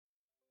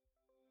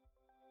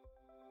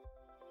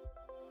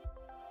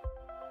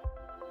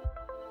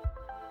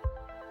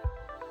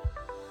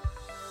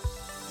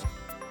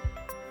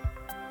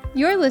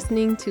You're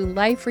listening to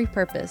Life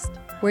Repurposed,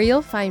 where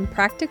you'll find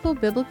practical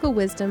biblical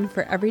wisdom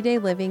for everyday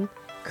living,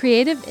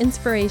 creative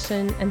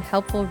inspiration, and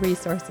helpful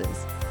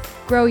resources.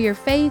 Grow your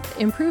faith,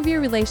 improve your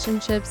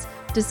relationships,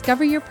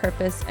 discover your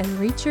purpose, and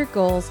reach your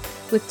goals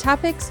with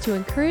topics to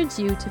encourage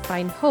you to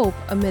find hope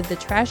amid the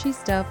trashy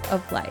stuff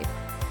of life.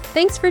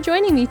 Thanks for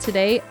joining me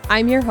today.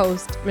 I'm your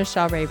host,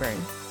 Michelle Rayburn.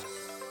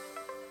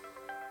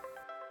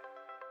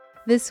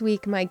 This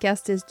week, my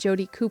guest is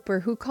Jody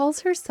Cooper, who calls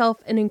herself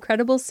an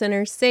incredible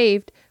sinner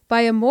saved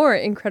by a more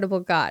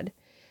incredible God.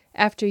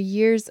 After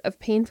years of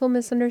painful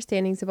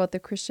misunderstandings about the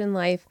Christian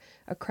life,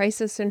 a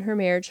crisis in her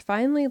marriage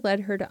finally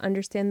led her to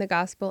understand the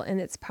gospel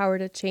and its power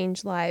to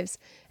change lives.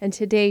 And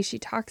today she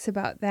talks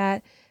about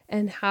that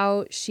and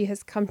how she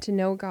has come to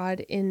know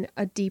God in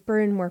a deeper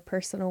and more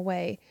personal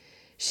way.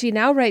 She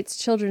now writes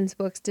children's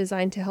books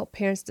designed to help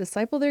parents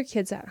disciple their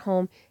kids at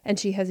home, and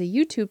she has a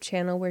YouTube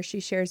channel where she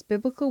shares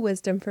biblical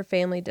wisdom for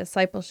family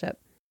discipleship.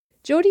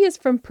 Jody is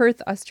from Perth,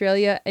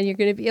 Australia, and you're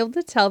going to be able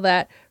to tell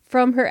that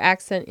from her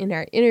accent in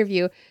our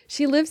interview.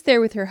 She lives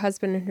there with her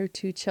husband and her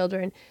 2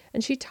 children,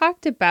 and she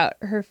talked about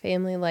her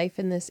family life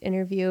in this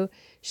interview.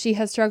 She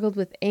has struggled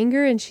with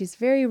anger, and she's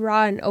very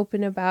raw and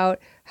open about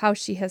how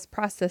she has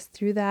processed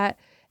through that.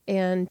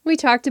 And we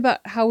talked about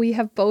how we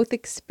have both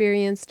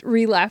experienced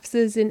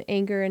relapses in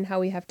anger and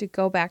how we have to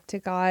go back to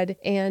God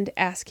and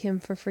ask Him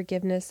for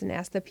forgiveness and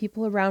ask the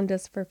people around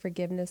us for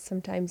forgiveness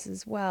sometimes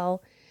as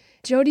well.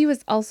 Jody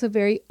was also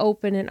very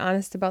open and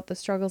honest about the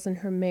struggles in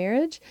her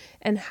marriage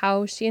and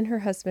how she and her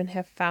husband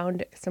have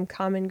found some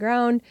common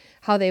ground,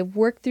 how they've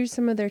worked through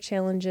some of their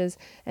challenges,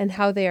 and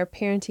how they are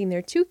parenting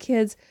their 2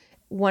 kids,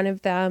 one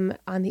of them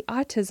on the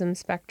autism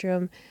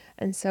spectrum.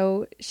 And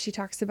so she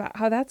talks about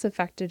how that's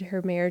affected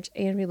her marriage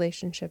and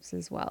relationships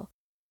as well.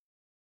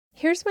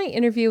 Here's my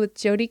interview with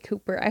Jody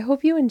Cooper. I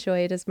hope you enjoy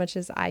it as much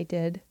as I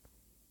did.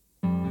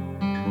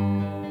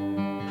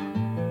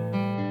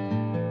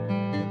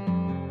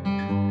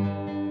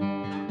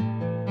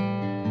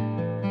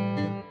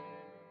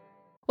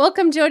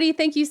 Welcome, Jody.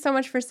 Thank you so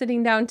much for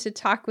sitting down to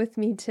talk with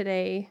me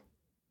today.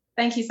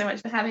 Thank you so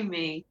much for having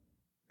me.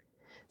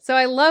 So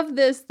I love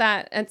this,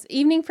 that it's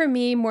evening for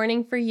me,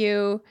 morning for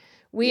you.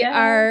 We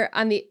are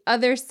on the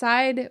other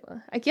side.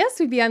 I guess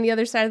we'd be on the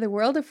other side of the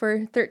world if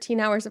we're 13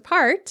 hours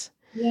apart.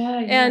 Yeah.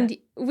 And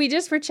we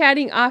just were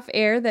chatting off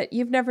air that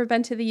you've never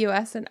been to the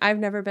U.S. and I've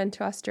never been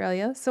to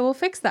Australia. So we'll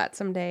fix that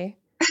someday.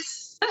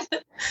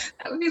 That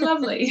would be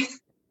lovely.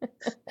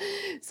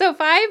 So if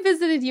I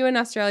visited you in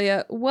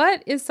Australia,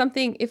 what is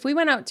something, if we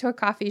went out to a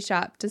coffee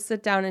shop to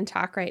sit down and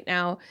talk right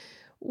now,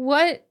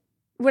 what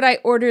would I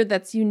order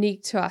that's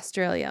unique to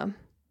Australia?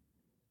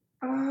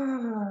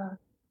 Oh,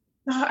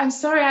 I'm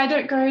sorry, I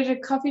don't go to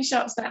coffee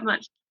shops that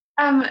much.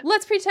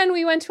 Let's pretend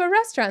we went to a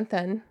restaurant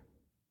then.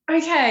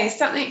 Okay,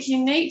 something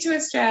unique to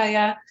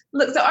Australia.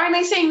 Look, the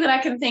only thing that I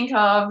can think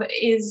of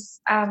is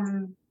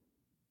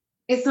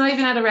it's not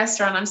even at a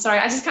restaurant. I'm sorry,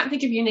 I just can't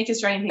think of unique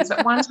Australian things.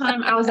 But one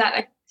time I was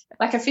at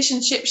a fish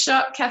and chip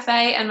shop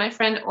cafe, and my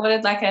friend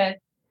ordered like a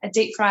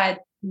deep fried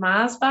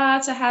Mars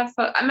bar to have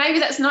for. Maybe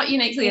that's not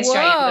uniquely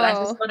Australian, but I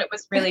just thought it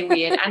was really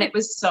weird, and it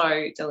was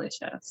so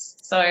delicious.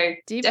 So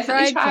deep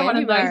definitely try one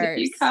of those bars. if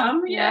you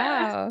come.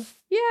 Yeah.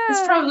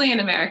 It's probably in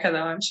America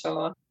though, I'm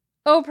sure.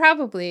 Oh,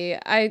 probably.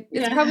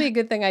 It's probably a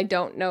good thing I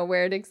don't know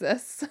where it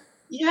exists.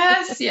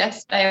 Yes,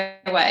 stay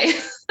away.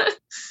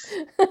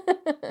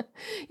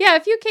 Yeah,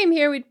 if you came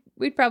here,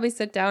 we'd probably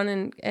sit down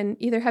and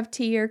either have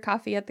tea or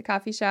coffee at the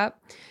coffee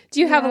shop. Do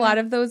you have a lot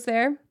of those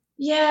there?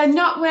 Yeah,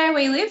 not where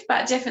we live,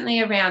 but definitely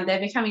around. They're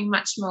becoming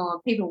much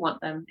more, people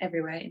want them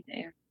everywhere in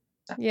there.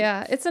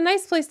 Yeah, it's a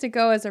nice place to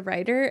go as a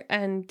writer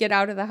and get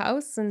out of the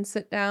house and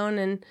sit down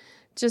and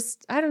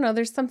just, I don't know,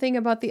 there's something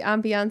about the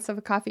ambiance of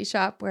a coffee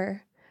shop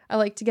where I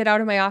like to get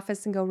out of my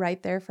office and go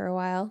right there for a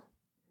while.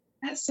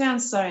 That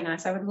sounds so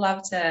nice. I would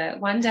love to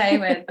one day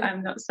when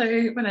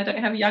when I don't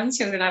have young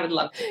children, I would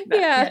love to.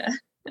 Yeah.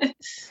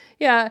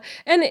 Yeah.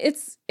 And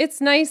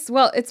it's nice.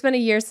 Well, it's been a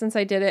year since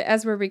I did it.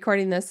 As we're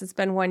recording this, it's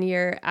been 1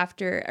 year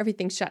after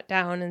everything shut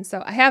down. And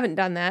so I haven't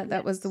done that.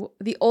 That was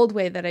the old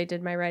way that I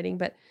did my writing.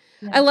 But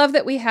I love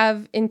that we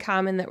have in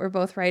common that we're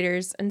both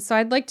writers. And so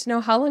I'd like to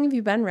know, how long have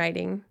you been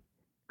writing?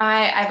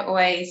 I've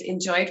always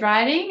enjoyed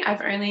writing.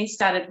 I've only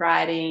started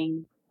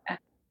writing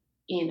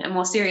in a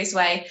more serious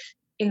way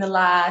in the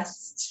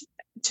last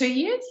 2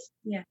 years.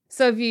 Yeah.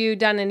 So have you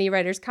done any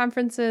writers'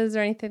 conferences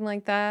or anything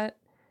like that?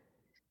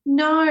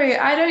 No,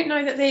 I don't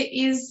know that there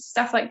is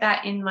stuff like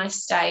that in my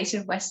state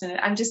of Western.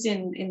 I'm just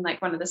in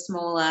like one of the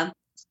smaller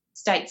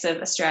states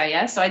of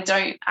Australia. So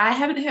I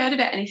haven't heard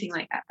about anything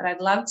like that, but I'd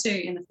love to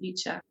in the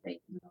future be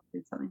involved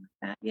in something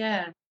like that.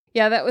 Yeah.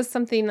 Yeah, that was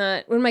something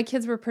that when my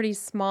kids were pretty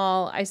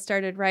small, I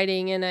started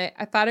writing, and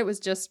I thought it was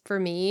just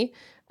for me.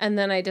 And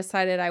then I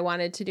decided I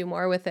wanted to do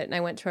more with it. And I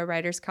went to a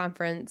writer's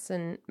conference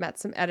and met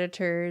some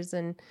editors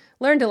and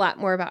learned a lot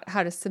more about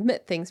how to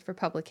submit things for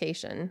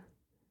publication.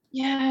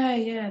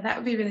 Yeah, that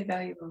would be really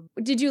valuable.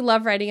 Did you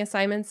love writing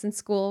assignments in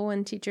school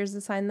when teachers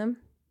assigned them?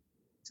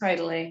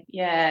 Totally.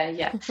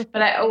 Yeah.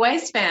 But I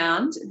always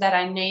found that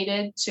I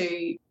needed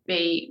to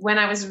be, when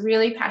I was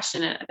really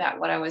passionate about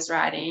what I was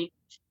writing,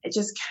 it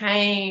just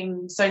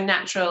came so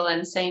natural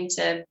and seemed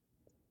to,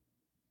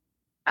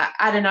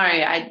 I don't know,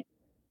 I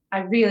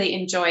really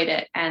enjoyed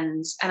it,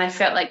 and I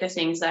felt like the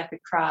things that I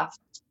could craft,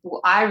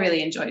 well, I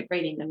really enjoyed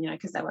reading them,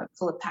 because they were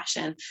full of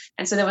passion.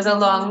 And so there was a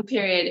long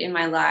period in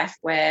my life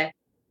where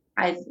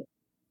I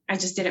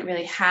just didn't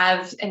really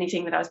have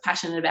anything that I was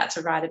passionate about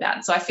to write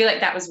about. So I feel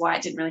like that was why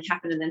it didn't really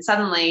happen. And then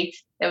suddenly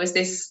there was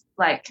this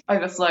like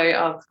overflow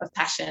of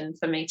passion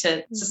for me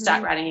to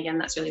start writing again.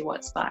 That's really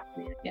what sparked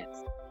me, I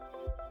guess.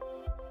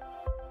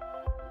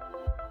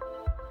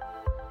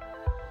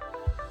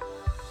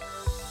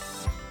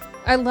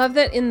 I love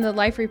that in the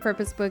Life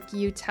Repurpose book,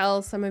 you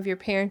tell some of your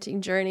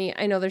parenting journey.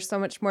 I know there's so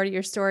much more to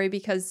your story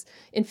because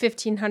in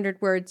 1,500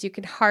 words, you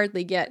can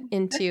hardly get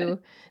into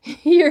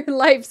your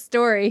life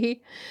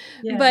story.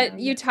 But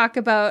you talk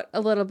about a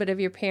little bit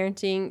of your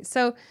parenting.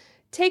 So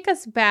take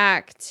us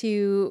back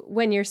to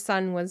when your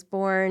son was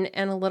born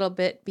and a little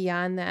bit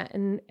beyond that,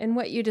 and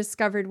what you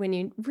discovered when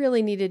you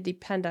really needed to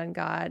depend on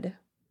God.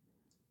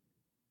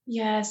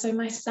 Yeah, so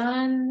my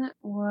son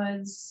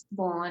was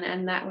born,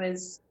 and that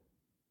was,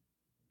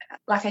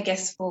 like, I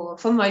guess for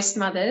most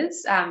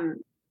mothers,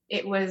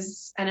 it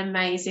was an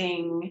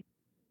amazing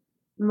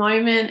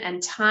moment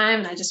and time.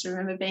 And I just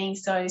remember being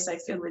so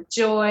filled with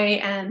joy,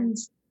 and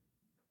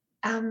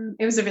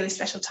it was a really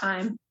special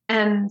time.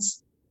 And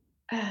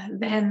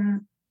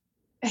then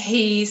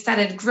he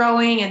started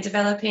growing and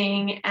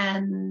developing,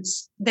 and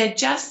there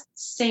just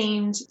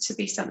seemed to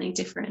be something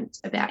different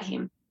about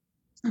him.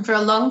 And for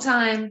a long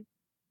time,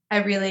 I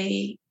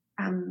really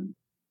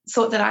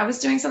thought that I was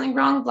doing something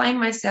wrong, blamed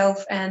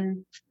myself.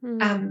 And,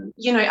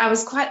 I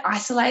was quite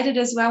isolated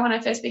as well when I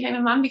first became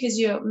a mum, because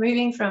you're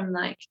moving from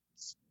like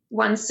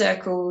one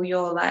circle,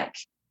 you're like,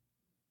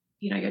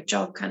 your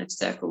job kind of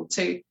circle,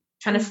 to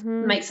trying to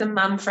make some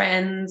mum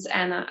friends.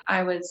 And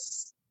I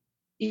was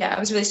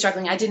really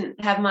struggling. I didn't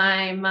have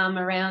my mum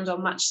around or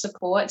much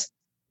support.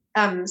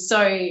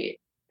 So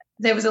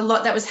there was a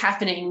lot that was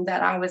happening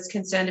that I was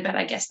concerned about,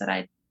 I guess, that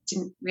I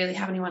didn't really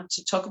have anyone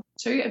to talk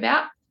to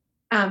about.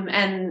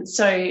 And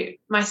so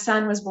my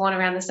son was born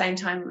around the same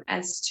time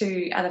as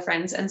two other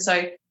friends. And so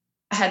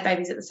I had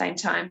babies at the same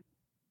time.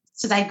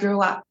 So they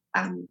grew up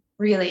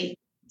really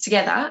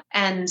together.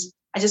 And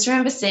I just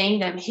remember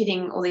seeing them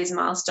hitting all these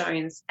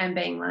milestones and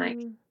being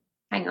like,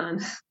 hang on,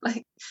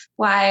 like,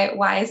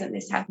 why isn't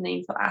this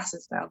happening for us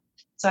as well?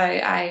 So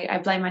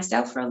I blamed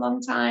myself for a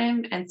long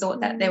time and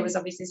thought that there was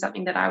obviously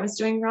something that I was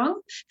doing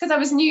wrong, because I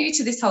was new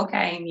to this whole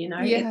game,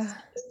 It's,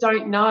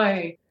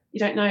 you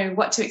don't know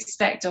what to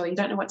expect, or you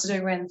don't know what to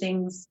do when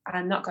things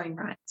are not going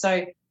right.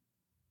 So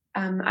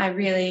I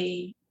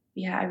really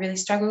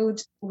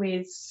struggled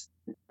with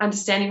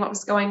understanding what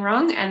was going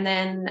wrong. And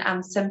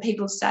then some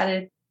people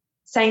started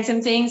saying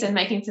some things and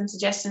making some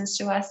suggestions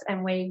to us,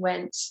 and we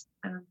went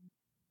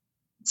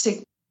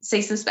to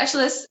see some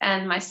specialists,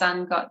 and my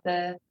son got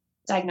the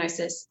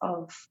diagnosis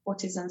of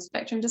autism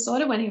spectrum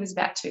disorder when he was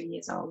about 2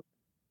 years old.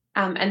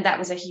 And that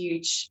was a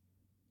huge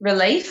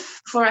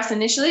relief for us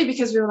initially,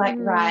 because we were like,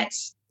 right,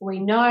 we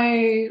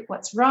know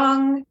what's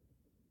wrong.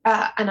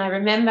 And I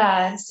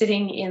remember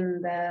sitting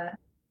in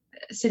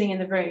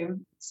the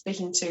room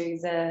speaking to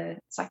the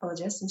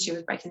psychologist, and she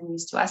was breaking the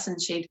news to us,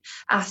 and she'd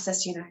asked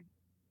us,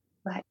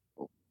 like,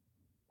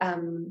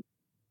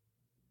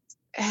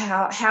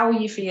 how will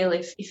you feel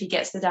if he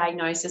gets the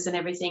diagnosis and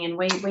everything? And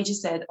we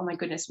just said, oh my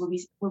goodness,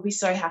 we'll be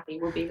so happy,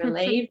 we'll be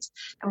relieved,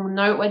 and we'll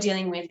know what we're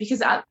dealing with,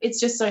 because it's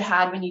just so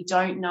hard when you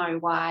don't know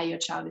why your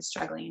child is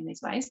struggling in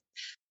these ways.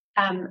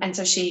 And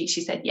so she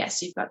said,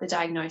 yes, you've got the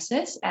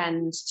diagnosis.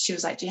 And she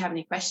was like, do you have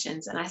any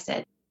questions? And I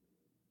said,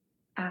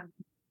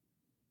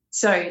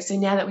 so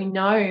now that we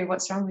know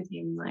what's wrong with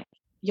him, like,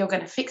 you're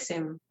going to fix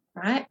him,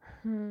 right?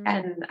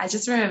 And I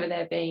just remember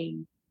there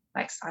being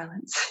like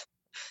silence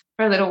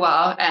for a little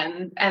while,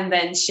 and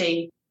then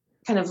she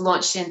kind of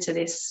launched into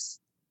this,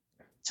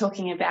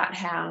 talking about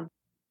how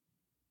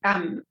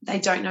they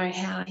don't know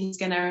how he's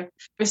going to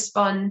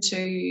respond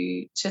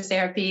to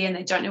therapy, and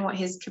they don't know what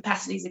his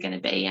capacities are going to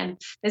be,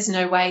 and there's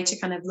no way to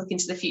kind of look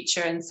into the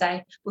future and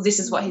say, well, this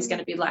is what he's going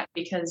to be like,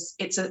 because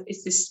it's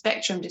this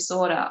spectrum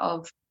disorder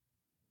of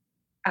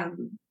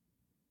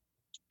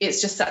it's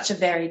just such a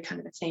very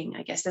kind of a thing,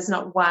 I guess. There's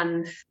not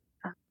one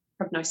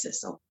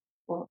prognosis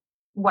or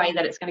way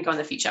that it's going to go in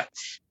the future.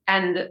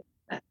 And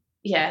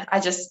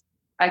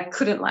I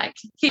couldn't like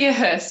hear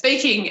her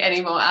speaking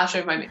anymore after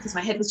a moment, because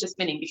my head was just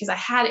spinning, because I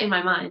had in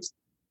my mind,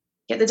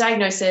 get the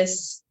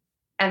diagnosis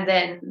and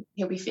then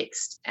he'll be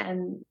fixed,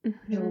 and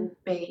he'll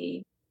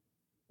be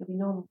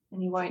normal,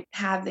 and he won't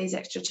have these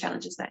extra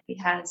challenges that he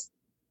has.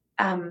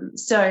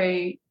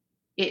 So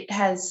it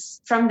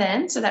has, from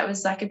then, so that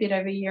was like a bit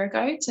over a year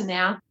ago, to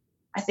now,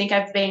 I think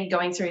I've been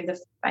going through the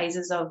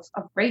phases of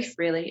grief,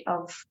 really,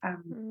 of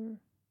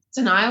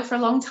denial for a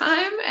long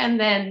time, and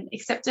then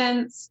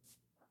acceptance,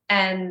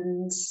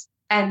 and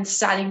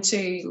starting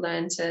to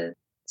learn to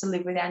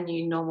live with our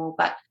new normal.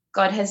 But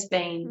God has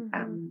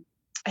been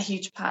a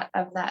huge part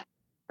of that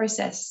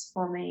process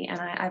for me, and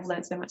I've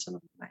learned so much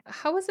along the way.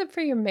 How was it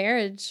for your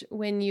marriage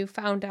when you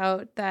found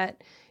out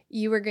that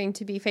you were going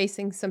to be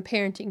facing some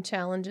parenting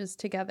challenges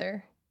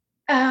together?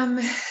 Um,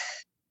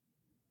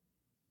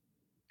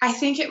 I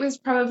think it was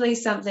probably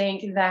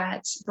something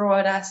that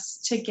brought us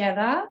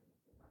together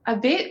a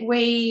bit.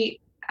 We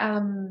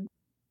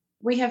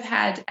have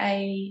had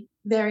a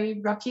very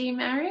rocky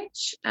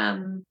marriage.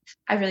 I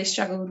really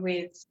struggled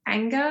with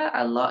anger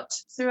a lot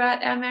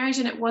throughout our marriage,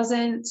 and it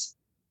wasn't,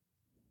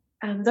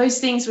 those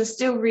things were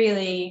still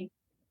really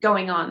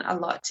going on a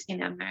lot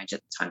in our marriage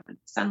at the time when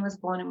my son was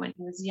born and when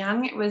he was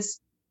young. It was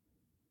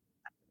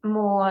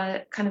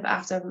more kind of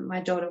after my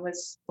daughter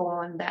was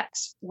born that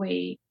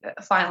we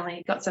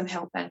finally got some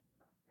help,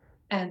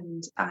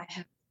 and I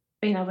have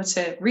been able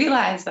to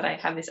realize that I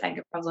have this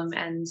anger problem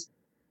and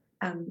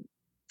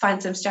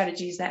find some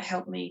strategies that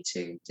help me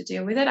to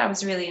deal with it. I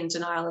was really in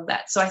denial of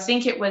that. So I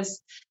think it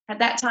was, at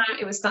that time,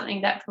 it was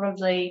something that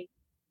probably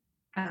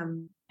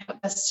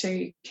helped us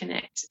to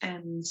connect,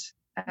 and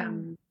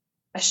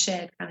a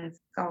shared kind of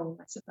goal,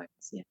 I suppose.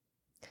 Yeah.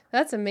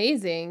 That's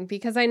amazing,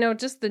 because I know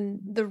just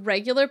the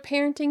regular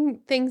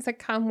parenting things that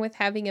come with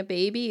having a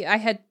baby. I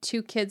had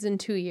 2 kids in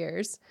 2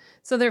 years,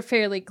 so they're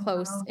fairly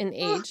close Wow. in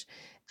age.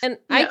 And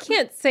I Yeah.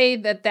 can't say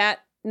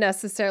that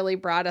necessarily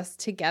brought us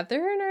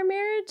together in our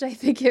marriage. I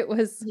think it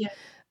was Yeah.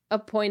 a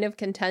point of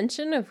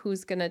contention of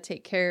who's going to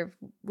take care of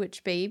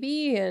which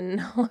baby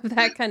and all of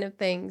that kind of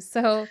thing.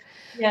 So,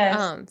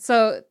 Yes.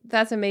 so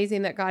that's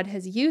amazing that God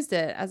has used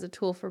it as a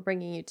tool for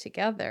bringing you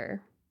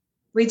together.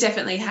 We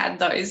definitely had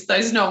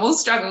those normal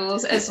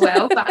struggles as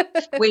well,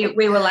 but we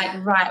were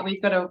like, right,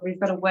 we've got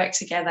to work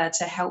together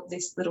to help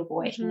this little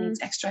boy. He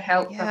needs extra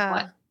help from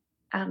what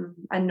Yeah.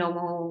 a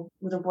normal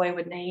little boy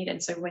would need,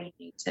 and so we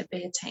need to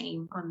be a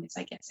team on this.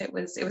 I guess it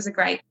was a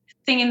great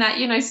thing in that,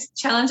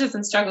 challenges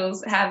and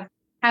struggles have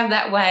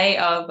that way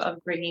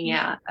of bringing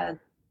out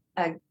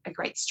a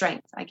great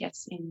strength, I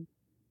guess, in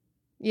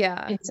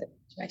Yeah. certain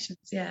situations.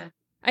 Yeah.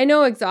 I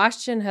know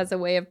exhaustion has a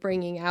way of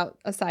bringing out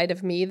a side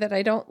of me that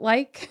I don't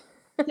like.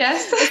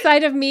 Yes. A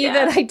side of me Yeah.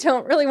 that I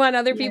don't really want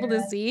other people to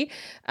Yeah. see.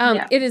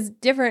 Yeah. It is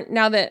different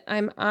now that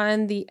I'm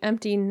on the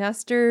empty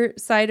nester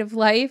side of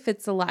life.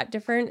 It's a lot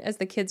different as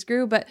the kids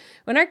grew. But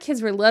when our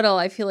kids were little,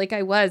 I feel like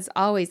I was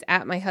always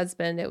at my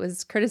husband. It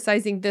was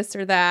criticizing this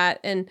or that.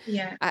 And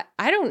Yeah.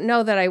 I don't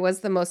know that I was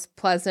the most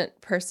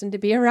pleasant person to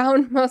be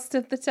around most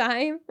of the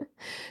time.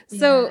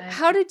 So Yeah.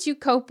 how did you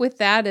cope with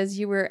that as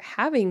you were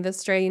having the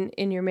strain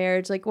in your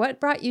marriage? Like, what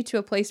brought you to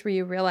a place where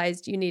you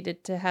realized you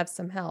needed to have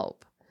some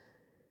help?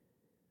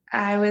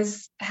 I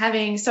was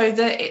having,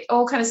 it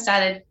all kind of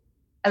started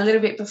a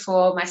little bit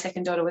before my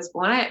second daughter was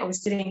born. I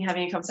was sitting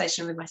having a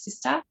conversation with my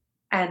sister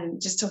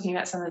and just talking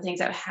about some of the things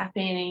that were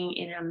happening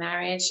in our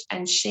marriage.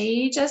 And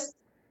she just,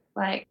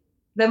 like,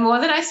 the more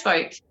that I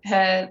spoke,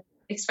 her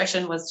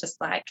expression was just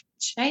like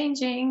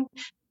changing.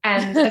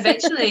 And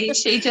eventually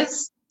she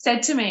just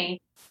said to me,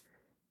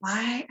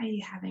 "Why are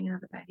you having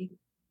another baby?"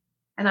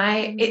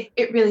 And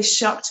it really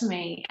shocked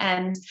me.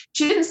 And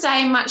she didn't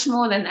say much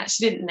more than that.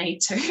 She didn't need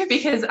to,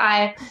 because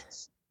I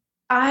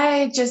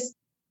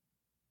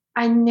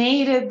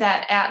needed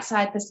that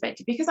outside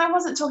perspective, because I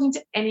wasn't talking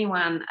to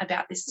anyone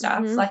about this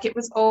stuff. Like, it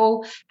was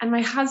all, and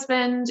my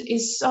husband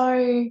is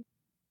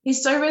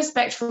he's so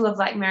respectful of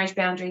like marriage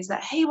boundaries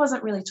that he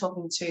wasn't really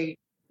talking to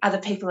other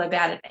people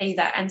about it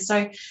either. And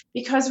so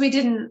because we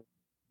didn't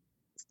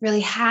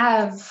really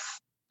have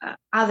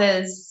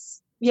others,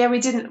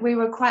 we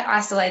were quite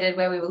isolated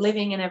where we were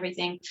living and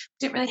everything.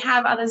 Didn't really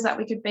have others that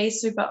we could be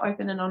super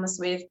open and honest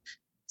with.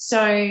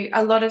 So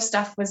a lot of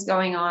stuff was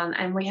going on,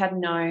 and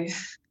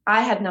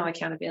I had no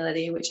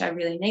accountability, which I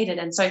really needed.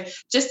 And so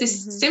just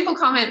this simple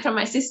comment from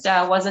my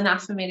sister was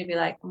enough for me to be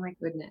like, oh my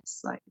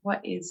goodness, like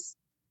what is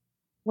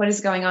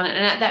going on?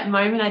 And at that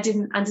moment, I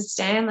didn't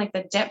understand like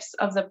the depths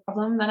of the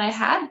problem that I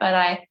had,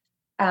 but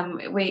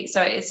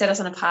so it set us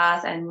on a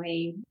path, and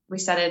we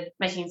started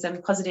making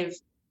some positive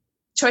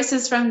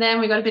choices from them.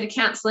 We got a bit of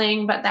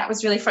counseling, but that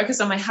was really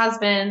focused on my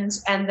husband.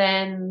 And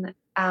then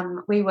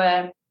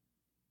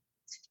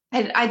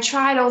I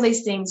tried all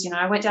these things,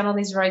 I went down all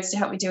these roads to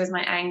help me deal with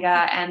my anger,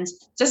 and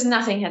just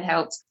nothing had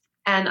helped.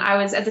 And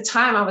at the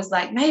time I was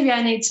like, maybe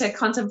I need to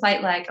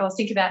contemplate or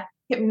think about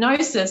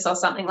hypnosis or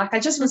something. Like, I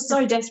just was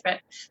so desperate.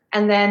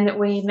 And then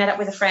we met up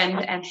with a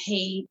friend, and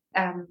he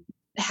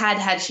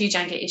had huge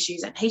anger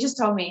issues. And he just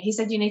told me, he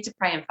said, you need to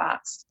pray and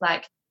fast.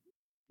 Like,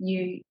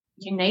 you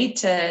need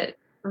to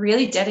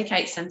really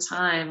dedicate some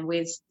time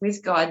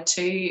with God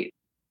to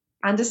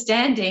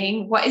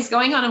understanding what is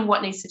going on and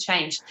what needs to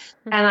change.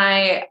 And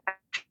I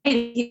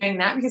hated hearing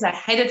that, because I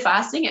hated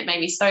fasting. It made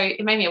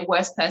me a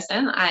worse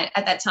person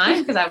at that time,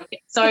 because I would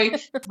get so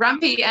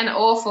grumpy and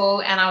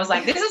awful, and I was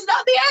like, this is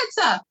not the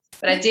answer.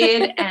 But I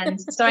did. And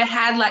so I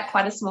had like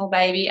quite a small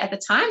baby at the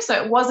time,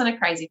 so it wasn't a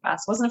crazy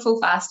fast, wasn't a full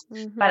fast,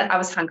 but I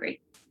was hungry.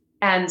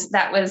 And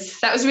that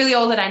was really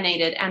all that I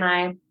needed. And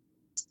I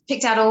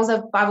picked out all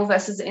the Bible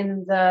verses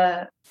in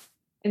the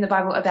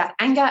Bible about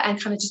anger,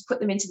 and kind of just put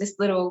them into this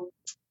little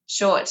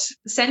short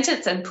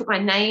sentence and put my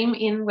name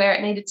in where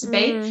it needed to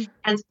be,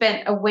 and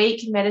spent a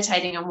week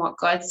meditating on what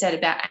God said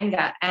about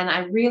anger. And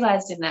I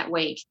realized in that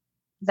week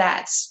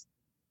that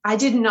I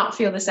did not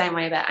feel the same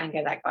way about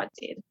anger that God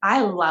did.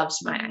 I loved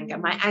my anger.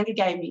 My anger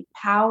gave me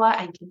power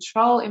and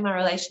control in my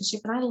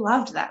relationship, and I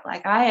loved that.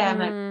 Like, I am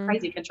a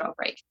crazy control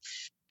freak.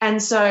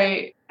 And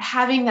so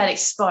having that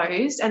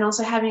exposed, and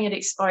also having it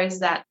exposed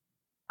that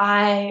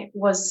I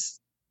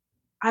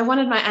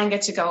wanted my anger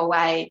to go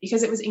away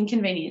because it was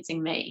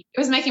inconveniencing me. It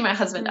was making my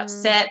husband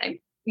upset and,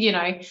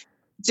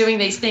 doing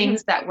these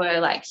things that were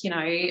like,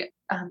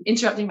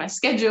 interrupting my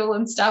schedule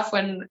and stuff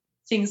when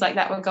things like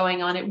that were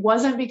going on. It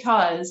wasn't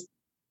because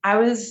I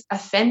was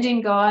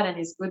offending God and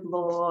his good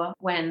law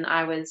when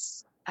I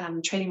was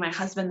treating my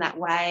husband that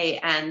way.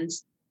 And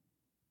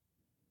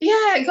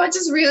God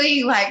just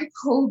really like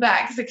pulled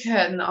back the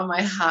curtain on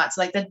my heart to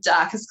like the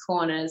darkest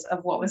corners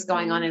of what was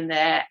going on in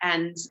there.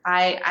 And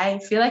I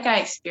feel like I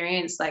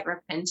experienced like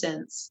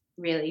repentance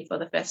really for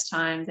the first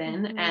time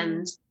then.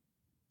 And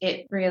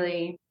it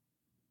really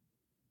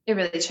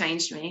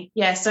changed me.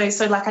 Yeah. So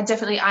like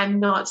I'm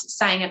not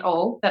saying at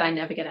all that I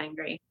never get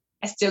angry.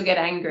 I still get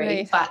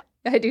angry, but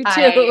I do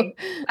too.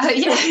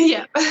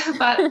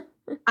 But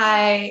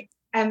I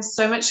am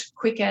so much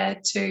quicker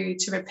to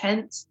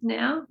repent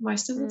now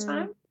most of the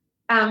time.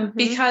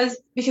 Because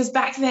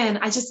back then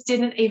I just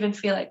didn't even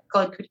feel like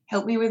God could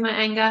help me with my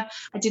anger.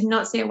 I did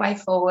not see a way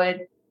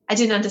forward. I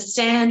didn't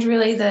understand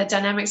really the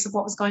dynamics of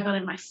what was going on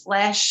in my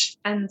flesh.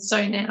 And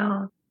so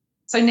now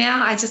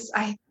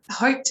I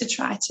hope to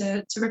try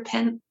to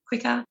repent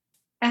quicker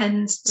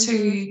and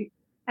to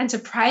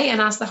pray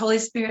and ask the Holy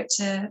Spirit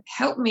to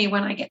help me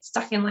when I get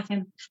stuck in like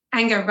an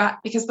anger rut,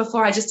 because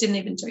before I just didn't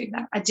even do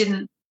that. I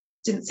didn't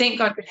think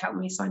God could help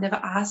me, so I never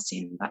asked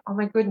him. But oh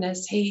my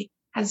goodness, he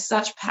has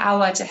such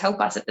power to help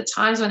us at the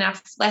times when our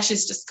flesh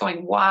is just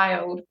going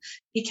wild.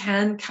 He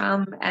can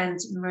come and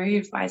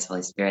move by his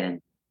Holy Spirit and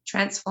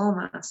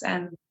transform us.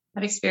 And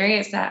I've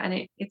experienced that,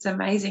 and it's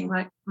amazing.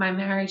 Like, my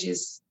marriage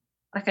is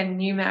like a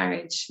new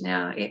marriage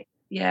now. I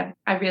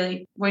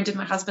really wounded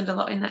my husband a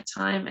lot in that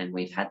time, and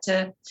we've had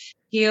to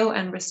heal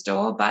and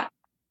restore, but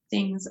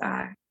things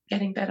are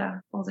getting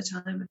better all the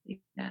time, I think.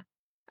 Yeah.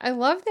 I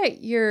love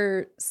that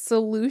your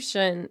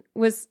solution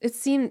was,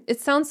 it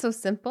sounds so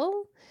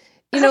simple.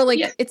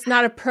 It's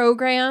not a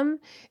program.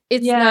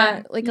 It's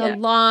not like a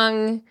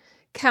long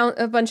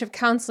a bunch of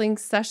counseling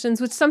sessions,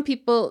 which some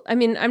people,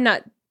 I'm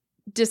not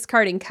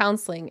discarding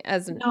counseling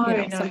as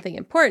something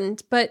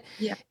important, but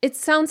it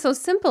sounds so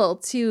simple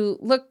to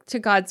look to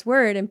God's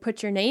word and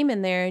put your name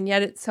in there, and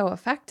yet it's so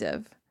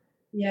effective.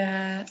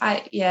 That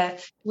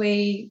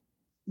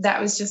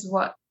was just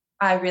what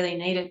I really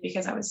needed,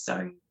 because I was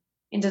so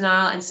in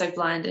denial and so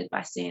blinded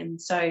by sin.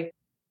 So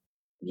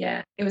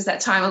it was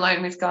that time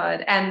alone with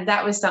God. And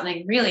that was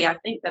something really, I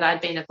think, that I'd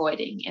been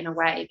avoiding in a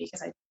way,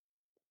 because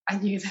I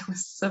knew there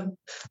was some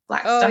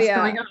black stuff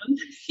going on.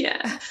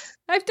 Yeah.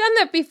 I've done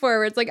that before,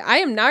 where it's like, I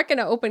am not going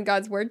to open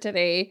God's word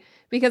today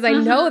because I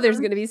know there's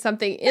going to be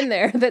something in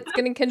there that's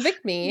going to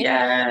convict me.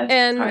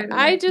 And totally.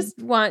 I just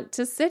want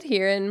to sit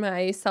here in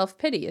my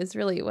self-pity is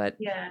really what,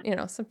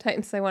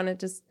 sometimes I want to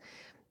just,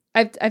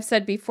 I've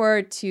said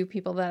before to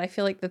people that I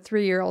feel like the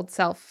 3-year-old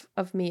self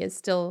of me is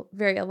still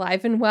very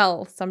alive and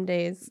well some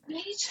days.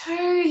 Me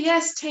too.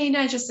 Yes,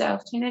 teenager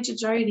self, teenager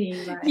Jody.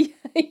 Like,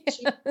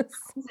 she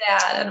comes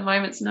out at a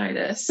moment's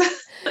notice.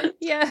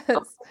 Yes.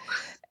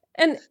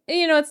 And,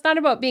 it's not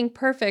about being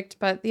perfect,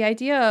 but the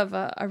idea of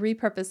a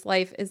repurposed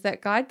life is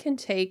that God can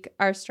take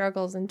our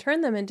struggles and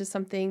turn them into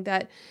something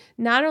that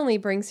not only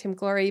brings him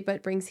glory,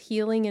 but brings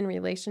healing in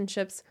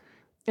relationships,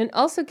 and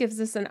also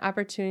gives us an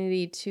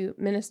opportunity to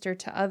minister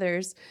to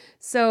others.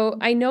 So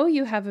I know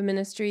you have a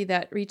ministry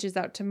that reaches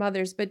out to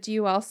mothers, but do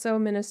you also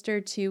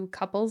minister to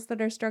couples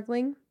that are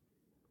struggling?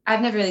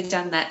 I've never really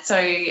done that. So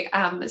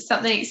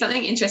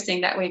something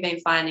interesting that we've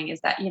been finding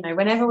is that,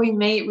 whenever we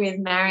meet with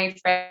married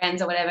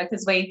friends or whatever,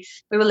 because we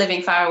were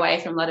living far away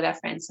from a lot of our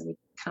friends, so we'd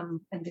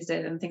come and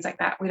visit and things like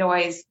that, we'd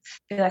always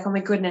be like, oh my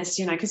goodness,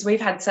 because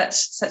we've had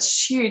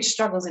such huge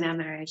struggles in our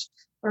marriage.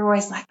 We're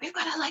always like, we've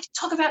got to like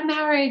talk about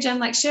marriage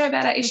and like share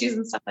about our issues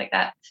and stuff like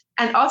that.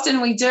 And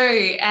often we do.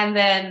 And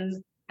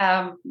then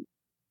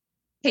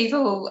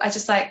people are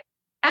just like,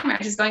 our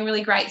marriage is going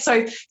really great. So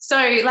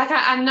like,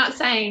 I'm not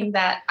saying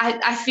that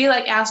I feel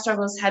like our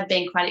struggles have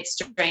been quite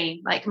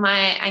extreme. Like,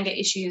 my anger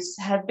issues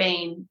have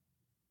been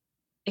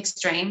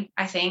extreme,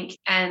 I think.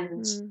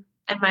 And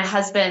my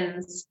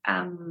husband's,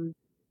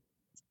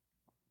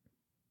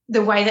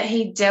 the way that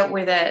he dealt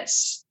with it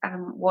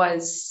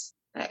was,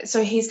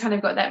 so he's kind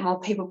of got that more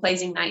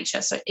people-pleasing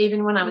nature. So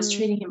even when I was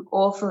treating him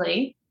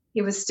awfully,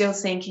 he was still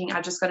thinking,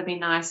 I've just got to be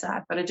nicer,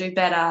 I've got to do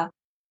better.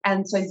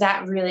 And so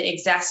that really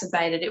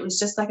exacerbated. It was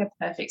just like a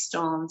perfect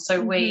storm.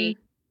 So things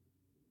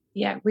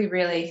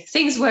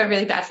were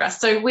really bad for us.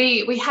 So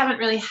we haven't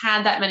really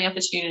had that many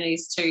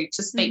opportunities to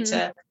speak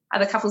to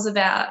other couples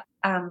about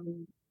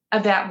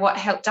about what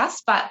helped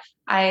us, but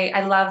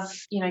I love,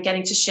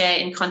 getting to share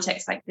in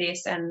contexts like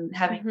this and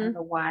having kind of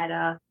a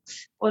wider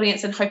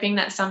audience, and hoping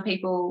that some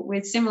people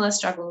with similar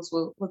struggles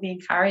will be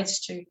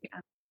encouraged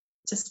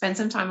to spend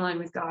some time alone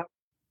with God.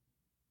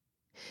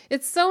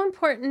 It's so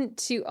important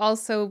to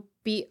also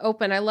be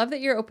open. I love that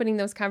you're opening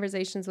those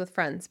conversations with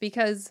friends,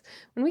 because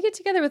when we get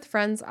together with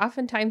friends,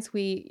 oftentimes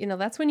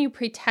that's when you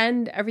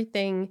pretend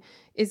everything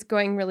is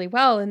going really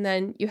well, and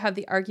then you have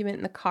the argument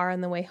in the car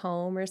on the way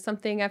home or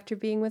something after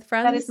being with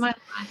friends. That is my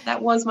life.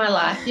 That was my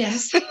life.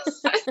 Yes.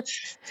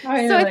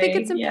 Totally. So I think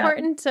it's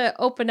important to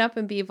open up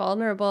and be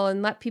vulnerable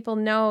and let people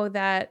know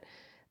that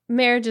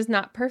marriage is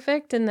not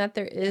perfect and that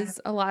there is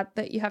a lot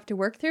that you have to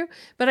work through.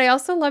 But I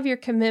also love your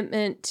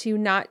commitment to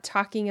not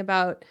talking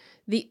about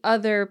the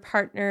other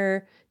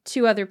partner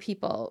to other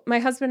people. My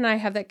husband and I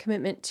have that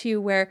commitment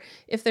too, where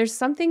if there's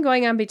something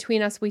going on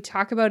between us, we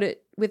talk about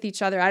it with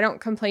each other. I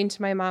don't complain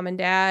to my mom and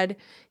dad.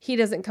 He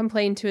doesn't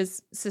complain to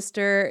his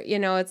sister.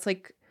 It's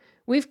like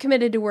we've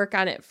committed to work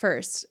on it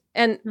first.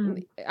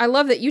 And I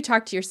love that you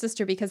talk to your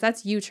sister, because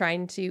that's you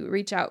trying to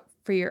reach out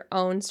for your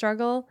own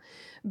struggle,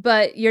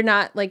 but you're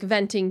not like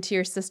venting to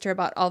your sister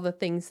about all the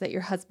things that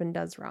your husband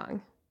does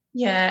wrong.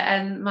 Yeah,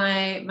 and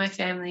my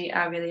family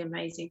are really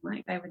amazing.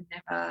 Like, they would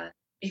never,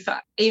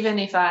 even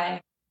if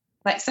I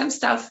like, some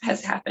stuff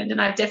has happened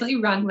and I've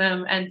definitely rung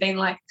them and been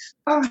like,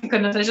 oh my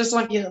goodness, I just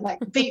want you to like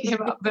beat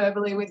him up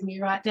verbally with me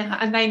right now.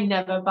 And they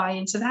never buy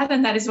into that.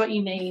 And that is what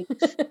you need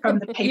from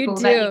the people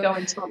that you go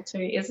and talk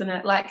to, isn't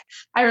it? Like,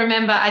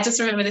 I just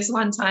remember this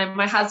one time,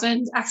 my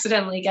husband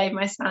accidentally gave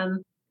my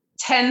son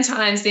 10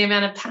 times the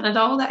amount of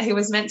Panadol that he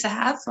was meant to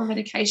have for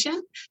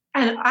medication.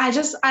 And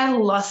I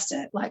lost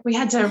it. Like, we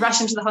had to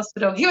rush him to the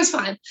hospital. He was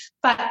fine.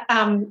 But,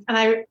 and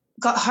I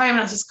got home and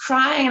I was just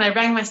crying, and I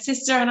rang my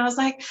sister and I was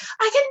like,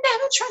 I can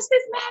never trust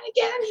this man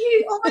again.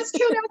 He almost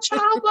killed our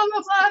child, blah,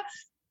 blah, blah.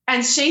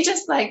 And she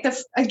just like,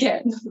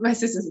 again, my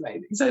sister's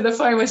amazing. So the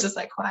phone was just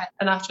like quiet.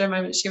 And after a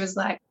moment, she was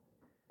like,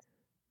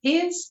 he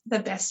is the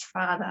best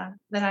father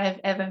that I have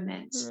ever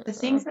met. The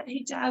things that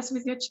he does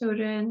with your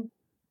children,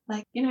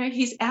 like,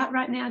 he's out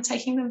right now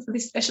taking them for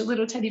this special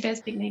little teddy bears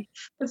picnic,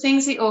 the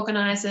things he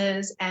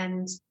organizes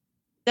and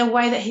the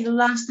way that he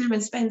loves them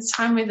and spends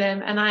time with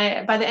them.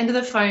 And by the end of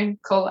the phone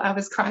call, I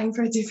was crying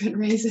for a different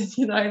reason,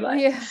 you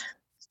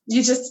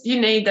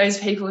need those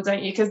people,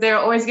 don't you? Because there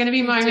are always going to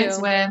be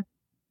moments where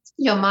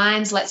your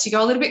mind lets you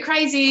go a little bit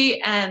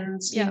crazy, and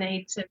you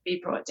need to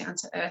be brought down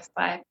to earth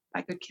by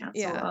good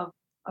counsel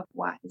of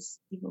wise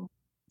people.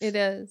 It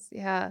is.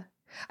 Yeah.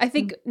 I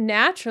think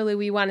naturally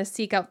we want to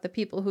seek out the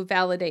people who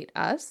validate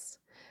us.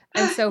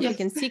 And so if we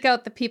can seek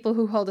out the people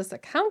who hold us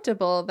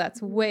accountable,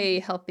 that's way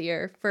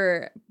healthier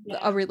for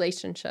a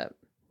relationship.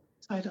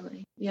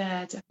 Totally.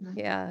 Yeah,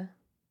 definitely. Yeah.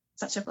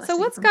 Such a blessing. So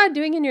what's God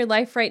doing in your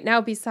life right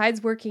now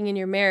besides working in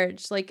your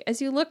marriage? Like,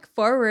 as you look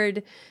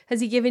forward, has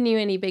he given you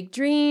any big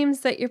dreams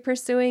that you're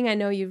pursuing? I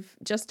know you've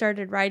just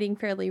started writing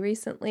fairly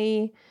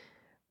recently.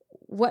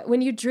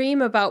 When you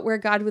dream about where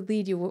God would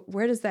lead you,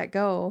 where does that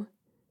go?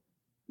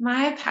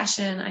 My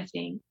passion, I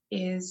think,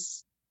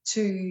 is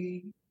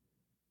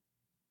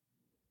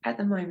at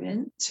the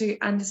moment, to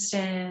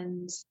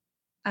understand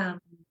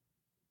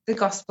the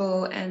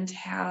gospel and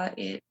how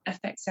it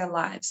affects our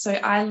lives. So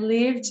I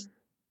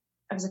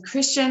was a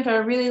Christian for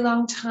a really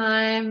long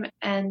time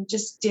and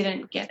just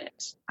didn't get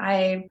it.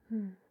 I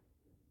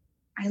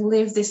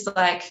lived this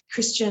like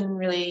Christian,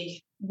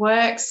 really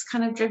works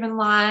kind of driven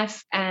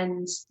life,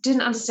 and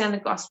didn't understand the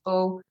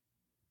gospel.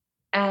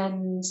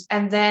 And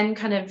then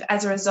kind of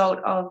as a result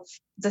of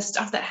the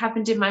stuff that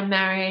happened in my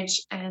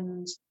marriage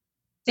and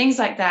things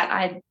like that,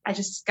 I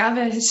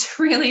discovered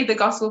really the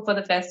gospel for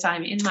the first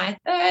time in my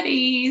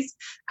 30s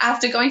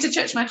after going to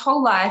church my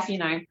whole life,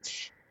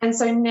 And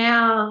so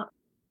now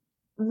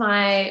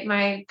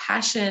my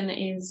passion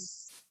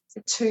is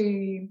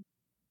to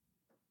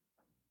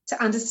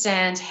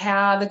understand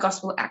how the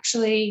gospel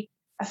actually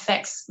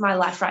affects my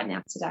life right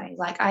now today.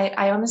 Like,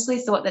 I honestly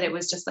thought that it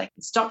was just like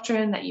this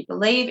doctrine that you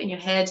believe in your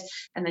head,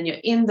 and then you're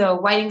in the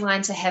waiting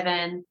line to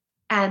heaven,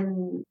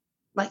 and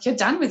like you're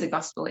done with the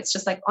gospel. It's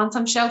just like on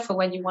some shelf for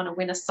when you want to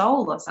win a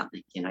soul or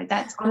something.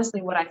 That's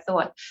honestly what I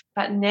thought.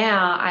 But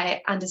now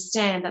I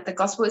understand that the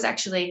gospel is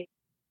actually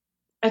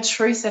a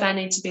truth that I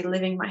need to be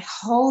living my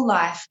whole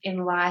life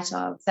in light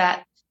of.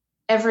 That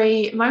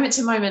every moment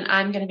to moment,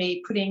 I'm going to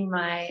be putting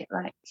my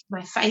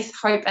faith,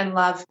 hope, and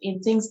love in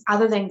things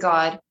other than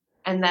God,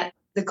 and that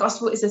the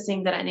gospel is the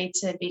thing that I need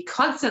to be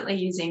constantly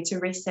using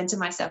to recenter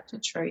myself to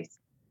truth.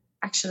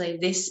 Actually,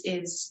 this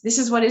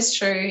is what is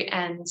true,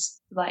 and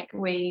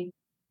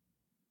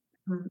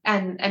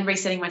and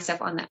resetting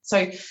myself on that.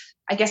 So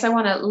I guess I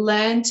want to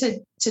learn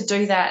to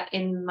do that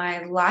in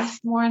my life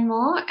more and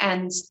more,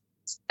 and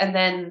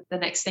then the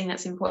next thing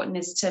that's important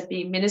is to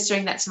be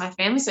ministering that to my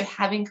family. So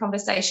having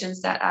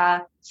conversations that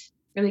are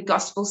really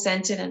gospel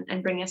centered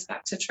and bring us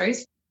back to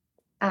truth.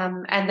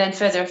 And then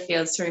further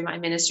afield through my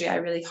ministry, I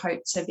really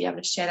hope to be able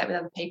to share that with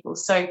other people.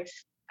 So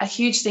a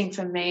huge thing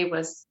for me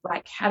was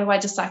like, how do I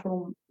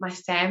disciple my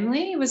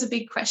family? It was a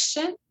big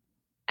question.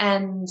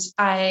 And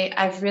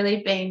I've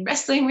really been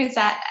wrestling with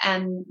that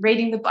and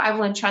reading the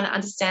Bible and trying to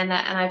understand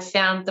that. And I've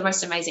found the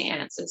most amazing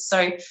answers.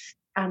 So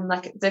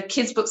like the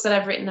kids' books that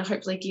I've written are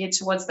hopefully geared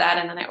towards that.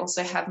 And then I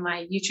also have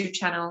my YouTube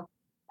channel.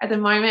 At the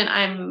moment,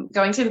 I'm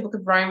going through the book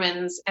of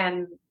Romans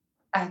and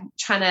I'm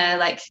trying to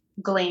like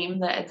glean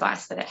the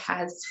advice that it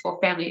has for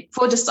family,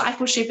 for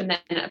discipleship, and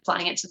then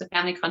applying it to the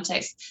family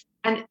context.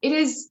 And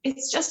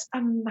it's just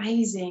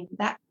amazing.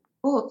 That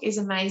book is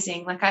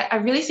amazing. Like I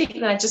really think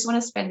that I just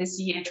want to spend this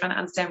year trying to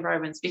understand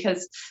Romans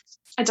because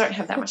I don't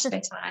have that much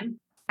spare time.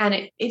 And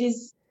it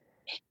is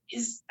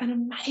an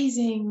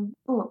amazing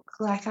book.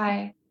 Like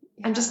I'm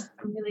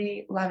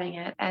really loving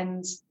it.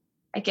 And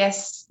I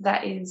guess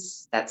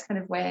that's kind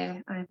of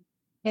where I'm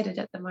headed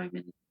at the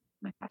moment,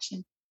 my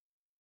passion.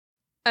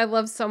 I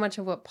love so much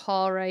of what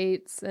Paul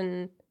writes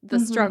and the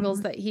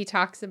struggles that he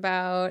talks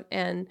about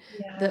and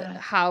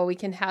how we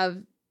can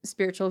have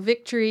spiritual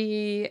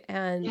victory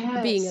and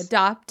being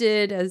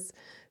adopted as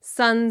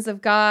sons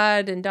of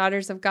God and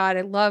daughters of God.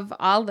 I love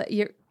all that.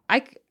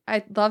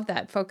 I love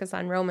that focus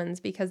on Romans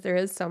because there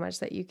is so much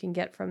that you can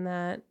get from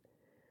that.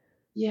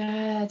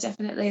 Yeah,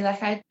 definitely.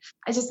 Like I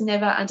just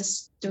never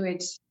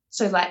understood.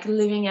 So like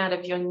living out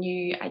of your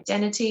new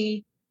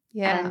identity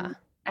and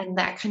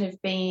that kind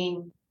of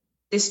being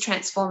this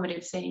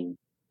transformative thing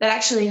that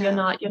actually you're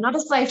not a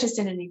slave to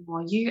sin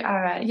anymore. You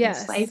are a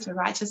slave to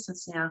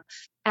righteousness now.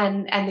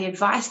 And the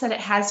advice that it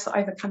has for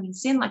overcoming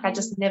sin, like I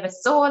just never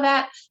saw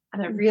that.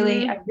 And I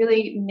really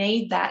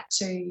need that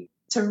to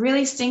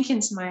really sink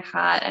into my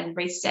heart and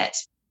reset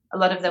a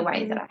lot of the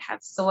way that I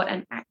have thought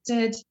and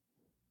acted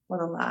for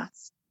the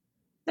last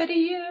 30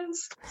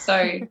 years.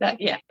 So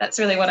that's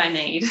really what I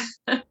need.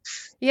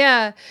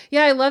 Yeah.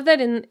 I love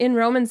that in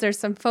Romans there's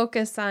some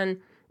focus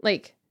on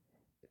like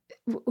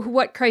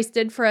what Christ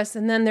did for us.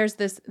 And then there's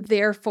this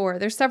therefore.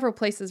 There's several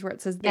places where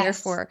it says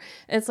therefore.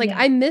 And it's like,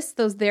 I miss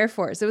those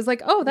therefores. It was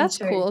like, oh, that's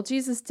cool.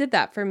 Jesus did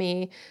that for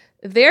me.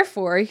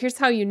 Therefore, here's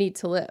how you need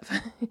to live.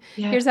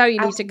 Here's how you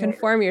need to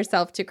conform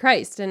yourself to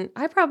Christ. And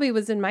I probably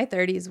was in my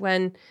 30s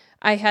when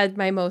I had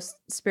my most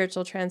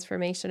spiritual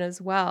transformation as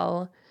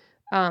well.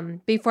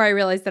 Before I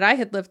realized that I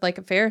had lived like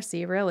a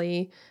Pharisee,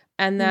 really,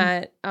 and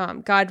that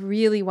God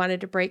really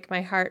wanted to break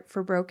my heart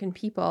for broken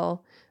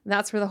people. And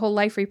that's where the whole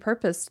Life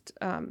Repurposed,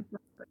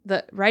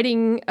 the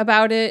writing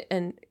about it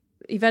and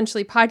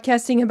eventually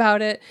podcasting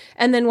about it,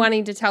 and then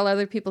wanting to tell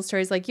other people's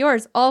stories like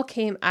yours all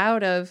came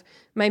out of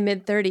my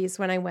mid-30s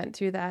when I went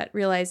through that,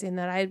 realizing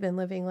that I had been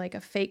living like a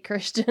fake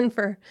Christian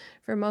for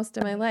most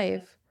of my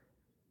life.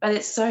 But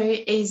it's so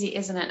easy,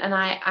 isn't it? And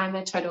I'm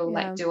a total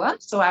like doer,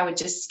 so I would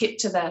just skip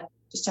to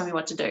just tell me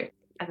what to do.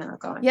 And then I'll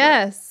go and do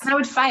it. And I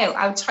would fail.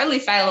 I would totally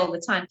fail all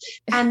the time.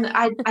 And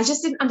I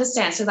just didn't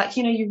understand. So like,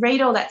 you read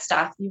all that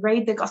stuff, you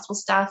read the gospel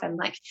stuff and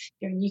like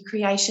your new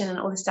creation and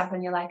all this stuff.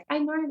 And you're like, I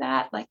know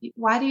that. Like,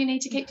 why do you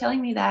need to keep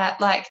telling me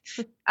that? Like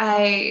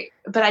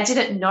but I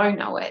didn't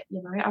know it,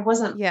 I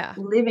wasn't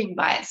living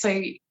by it.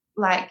 So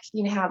like,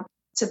 how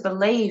to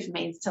believe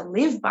means to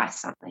live by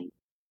something.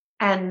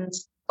 And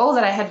all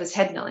that I had was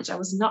head knowledge. I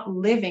was not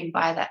living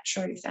by that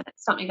truth. And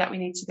it's something that we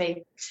need to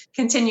be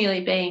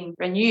continually being